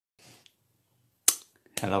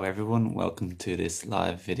Hello everyone, welcome to this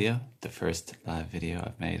live video, the first live video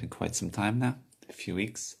I've made in quite some time now, a few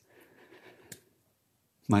weeks.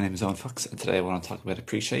 My name is Owen Fox and today I want to talk about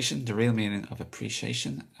appreciation, the real meaning of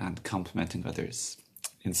appreciation and complimenting others.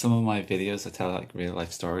 In some of my videos I tell like real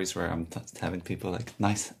life stories where I'm telling people like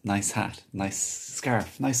nice hat, nice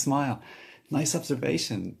scarf, nice smile, nice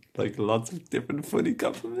observation, like lots of different funny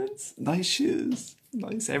compliments, nice shoes,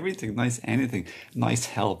 nice everything, nice anything, nice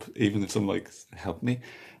help. Even if someone like help me,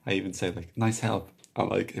 I even say like nice help. I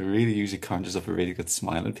like it really usually conjures up a really good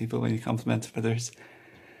smile in people when you compliment others.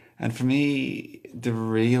 And for me, the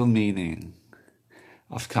real meaning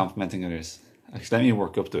of complimenting others, actually let me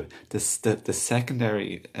work up to it. The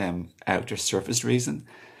secondary outer surface reason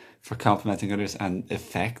for complimenting others and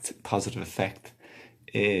positive effect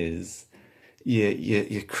is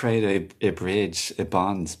you create a bridge, a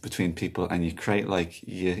bond between people, and you create like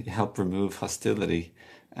you help remove hostility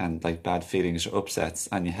and like bad feelings or upsets,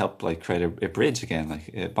 and you help like create a bridge again,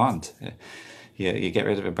 like a bond. You get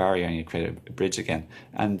rid of a barrier and you create a bridge again,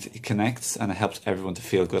 and it connects and it helps everyone to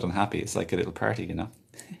feel good and happy. It's like a little party, you know.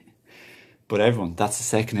 But everyone, that's the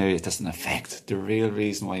secondary. It doesn't affect the real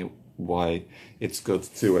reason why it's good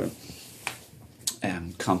to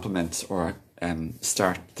compliment or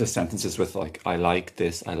start the sentences with like I like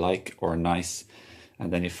this, I like, or nice,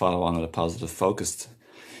 and then you follow on with a positive focused,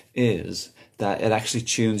 is that it actually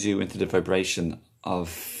tunes you into the vibration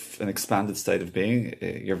of an expanded state of being.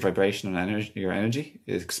 Your vibration and your energy,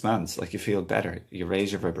 it expands, like you feel better, you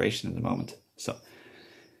raise your vibration in the moment. So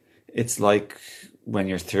it's like when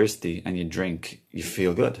you're thirsty and you drink, you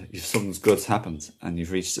feel good, if something good's happened and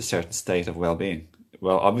you've reached a certain state of well-being.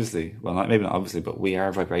 Well, obviously, maybe not obviously, but we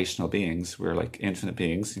are vibrational beings. We're like infinite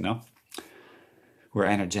beings, you know. We're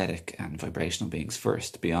energetic and vibrational beings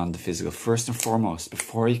first, beyond the physical. First and foremost,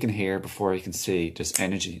 before you can hear, before you can see, there's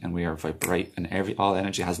energy, and we are vibrate, and all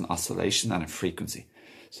energy has an oscillation and a frequency.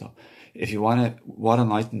 So, if you want to, what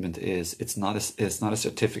enlightenment is, it's not a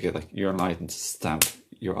certificate like you're enlightened stamp.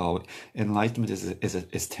 You're all enlightenment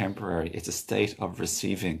is temporary. It's a state of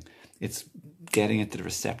receiving. It's getting into the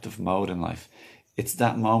receptive mode in life. It's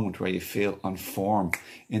that moment where you feel on form,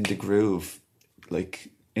 in the groove,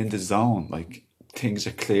 like in the zone, like things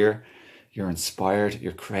are clear, you're inspired,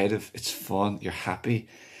 you're creative, it's fun, you're happy,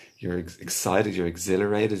 you're excited, you're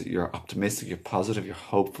exhilarated, you're optimistic, you're positive, you're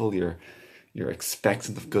hopeful, you're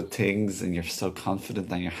expectant of good things, and you're so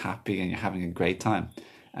confident, and you're happy, and you're having a great time,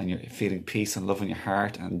 and you're feeling peace and love in your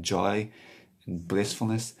heart and joy and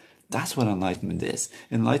blissfulness. That's what enlightenment is.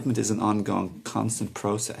 Enlightenment is an ongoing, constant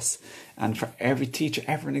process. And for every teacher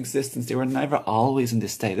ever in existence, they were never always in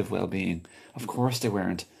this state of well-being. Of course they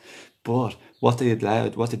weren't. But what they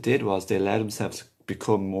did was they allowed themselves to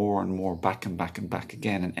become more and more back and back and back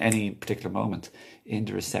again in any particular moment in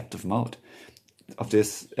the receptive mode of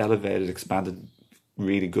this elevated, expanded,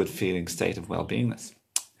 really good feeling state of well-beingness,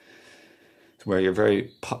 where you're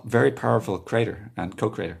very, very powerful creator and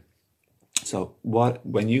co-creator. So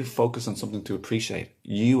when you focus on something to appreciate,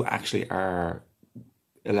 you actually are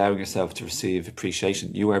allowing yourself to receive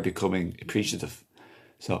appreciation. You are becoming appreciative.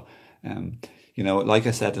 So, you know, like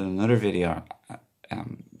I said in another video,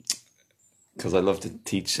 because I love to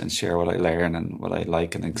teach and share what I learn and what I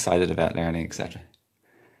like and excited about learning, etc.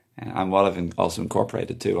 And what I've also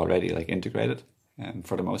incorporated too already, like integrated,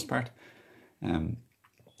 for the most part.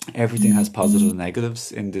 Everything has positives and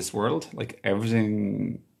negatives in this world. Like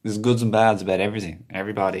everything, there's goods and bads about everything.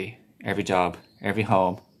 Everybody, every job, every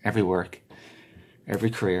home, every work, every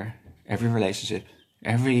career, every relationship,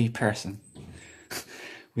 every person.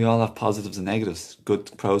 We all have positives and negatives,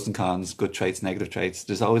 good pros and cons, good traits, negative traits.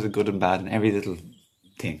 There's always a good and bad in every little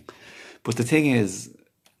thing. But the thing is,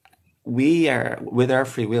 with our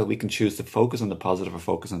free will, we can choose to focus on the positive or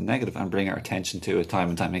focus on the negative and bring our attention to it time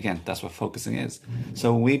and time again. That's what focusing is.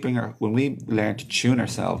 So when we learn to tune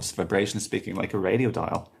ourselves, vibrationally speaking, like a radio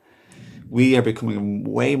dial, we are becoming a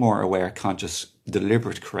way more aware, conscious,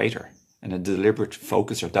 deliberate creator and a deliberate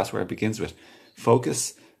focuser. That's where it begins with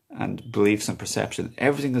focus and beliefs and perception.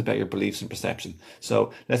 Everything is about your beliefs and perception.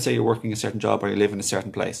 So let's say you're working a certain job or you live in a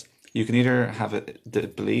certain place. You can either have the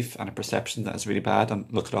belief and a perception that is really bad and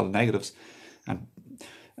look at all the negatives,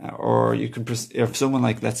 or you can, if someone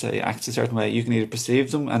like, let's say, acts a certain way, you can either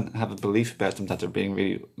perceive them and have a belief about them that they're being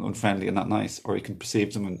really unfriendly and not nice, or you can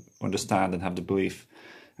perceive them and understand and have the belief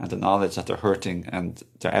and the knowledge that they're hurting and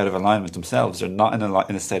they're out of alignment themselves. They're not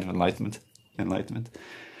in a state of enlightenment.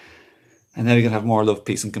 And then we can have more love,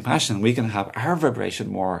 peace and compassion. We can have our vibration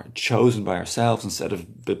more chosen by ourselves instead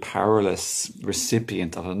of the powerless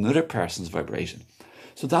recipient of another person's vibration.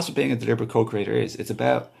 So that's what being a deliberate co-creator is. It's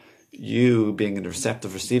about you being in the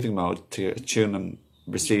receptive receiving mode to tune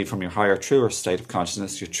receive from your higher, truer state of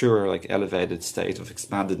consciousness, your truer, like, elevated state of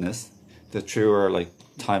expandedness, the truer, like,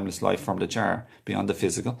 timeless life form that you are beyond the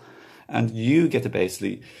physical. And you get to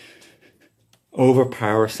basically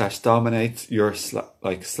overpower / dominate your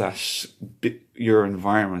your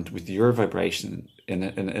environment with your vibration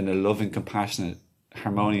in a loving, compassionate,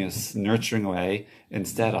 harmonious, nurturing way,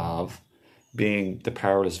 instead of being the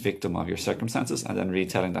powerless victim of your circumstances and then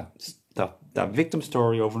retelling that victim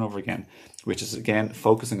story over and over again, which is again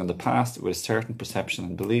focusing on the past with a certain perception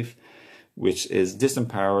and belief, which is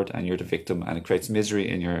disempowered, and you're the victim, and it creates misery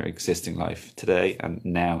in your existing life today and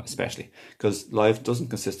now, especially because life doesn't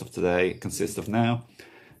consist of today, it consists of now.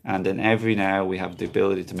 And in every now we have the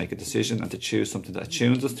ability to make a decision and to choose something that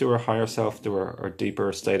tunes us to our higher self, to our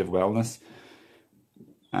deeper state of wellness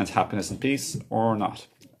and happiness and peace, or not.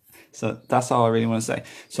 So that's all I really want to say.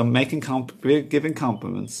 So giving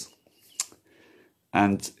compliments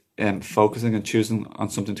and focusing and choosing on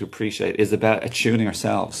something to appreciate is about attuning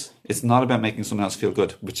ourselves. It's not about making someone else feel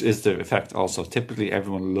good, which is the effect also. Typically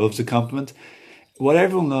everyone loves a compliment. What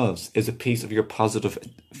everyone loves is a piece of your positive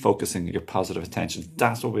focusing, your positive attention.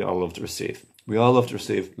 That's what we all love to receive. We all love to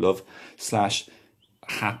receive love /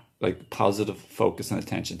 like positive focus and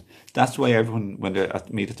attention. That's why everyone, when they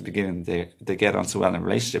meet at the beginning, they get on so well in a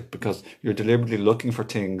relationship, because you're deliberately looking for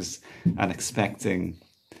things and expecting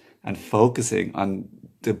and focusing on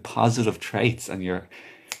the positive traits, and you're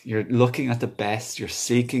looking at the best, you're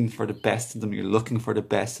seeking for the best in them, you're looking for the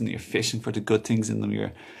best, and you're fishing for the good things in them.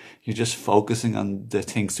 You're just focusing on the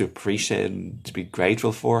things to appreciate and to be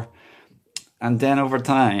grateful for. And then over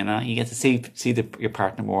time, you get to see your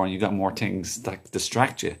partner more, and you got more things that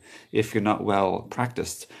distract you. If you're not well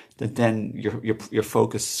practiced, then your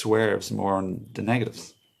focus swerves more on the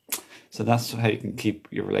negatives. So that's how you can keep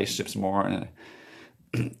your relationships more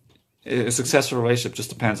in a successful relationship. Just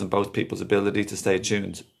depends on both people's ability to stay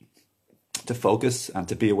attuned, to focus, and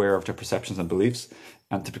to be aware of their perceptions and beliefs,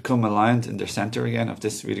 and to become aligned in their center again of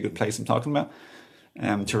this really good place I'm talking about.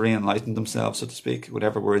 To re-enlighten themselves, so to speak.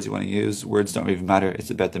 Whatever words you want to use, words don't even matter. It's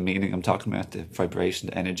about the meaning I'm talking about, the vibration,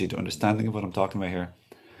 the energy, the understanding of what I'm talking about here.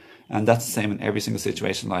 And that's the same in every single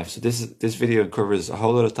situation in life. So this video covers a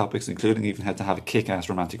whole lot of topics, including even how to have a kick-ass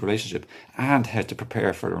romantic relationship, and how to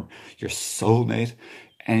prepare for your soulmate.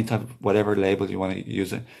 Any type of whatever label you want to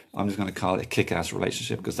use it, I'm just going to call it a kick-ass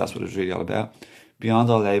relationship, because that's what it's really all about. Beyond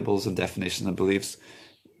all labels and definitions and beliefs,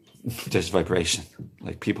 there's vibration.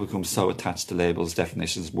 Like, people become so attached to labels,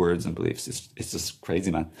 definitions, words, and beliefs. It's just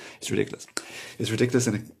crazy, man. It's ridiculous. It's ridiculous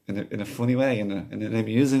in a funny way, in an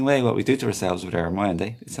amusing way, what we do to ourselves with our mind.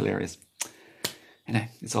 It's hilarious.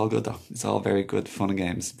 It's all good though. It's all very good fun and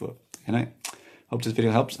games. But hope this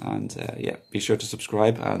video helps, and be sure to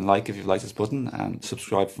subscribe and like if you've liked this button, and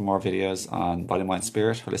subscribe for more videos on body, mind,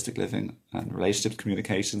 spirit, holistic living, and relationships,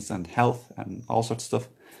 communications, and health, and all sorts of stuff.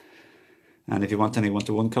 And if you want any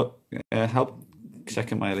one-to-one help,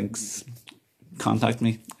 check out my links, contact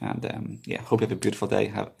me, and hope you have a beautiful day,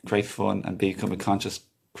 have great fun, and become a conscious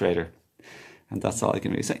creator. And that's all I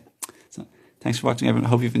can really say. So thanks for watching, everyone. I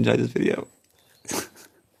hope you've enjoyed this video.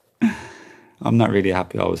 I'm not really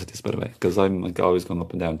happy always with this, by the way, because I'm like always going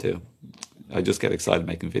up and down too. I just get excited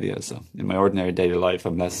making videos. So in my ordinary daily life,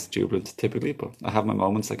 I'm less jubilant typically, but I have my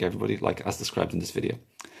moments like everybody, like as described in this video.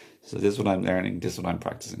 So this is what I'm learning, this is what I'm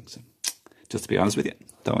practicing. So just to be honest with you,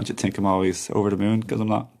 don't want you to think I'm always over the moon, because I'm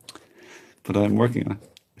not. But I'm working on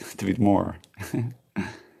it to be more.